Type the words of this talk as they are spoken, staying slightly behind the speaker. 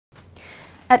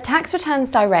At Tax Returns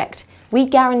Direct, we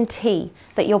guarantee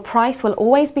that your price will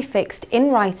always be fixed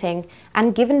in writing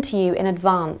and given to you in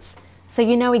advance, so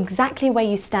you know exactly where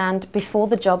you stand before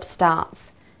the job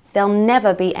starts. There'll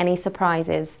never be any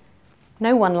surprises.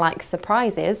 No one likes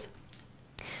surprises.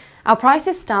 Our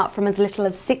prices start from as little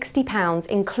as £60,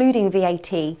 including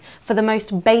VAT, for the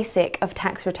most basic of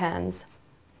tax returns.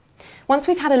 Once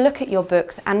we've had a look at your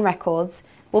books and records,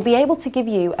 we'll be able to give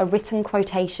you a written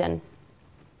quotation.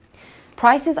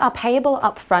 Prices are payable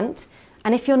up front,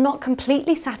 and if you're not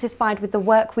completely satisfied with the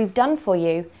work we've done for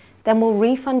you, then we'll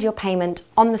refund your payment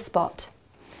on the spot.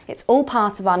 It's all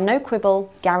part of our no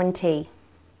quibble guarantee.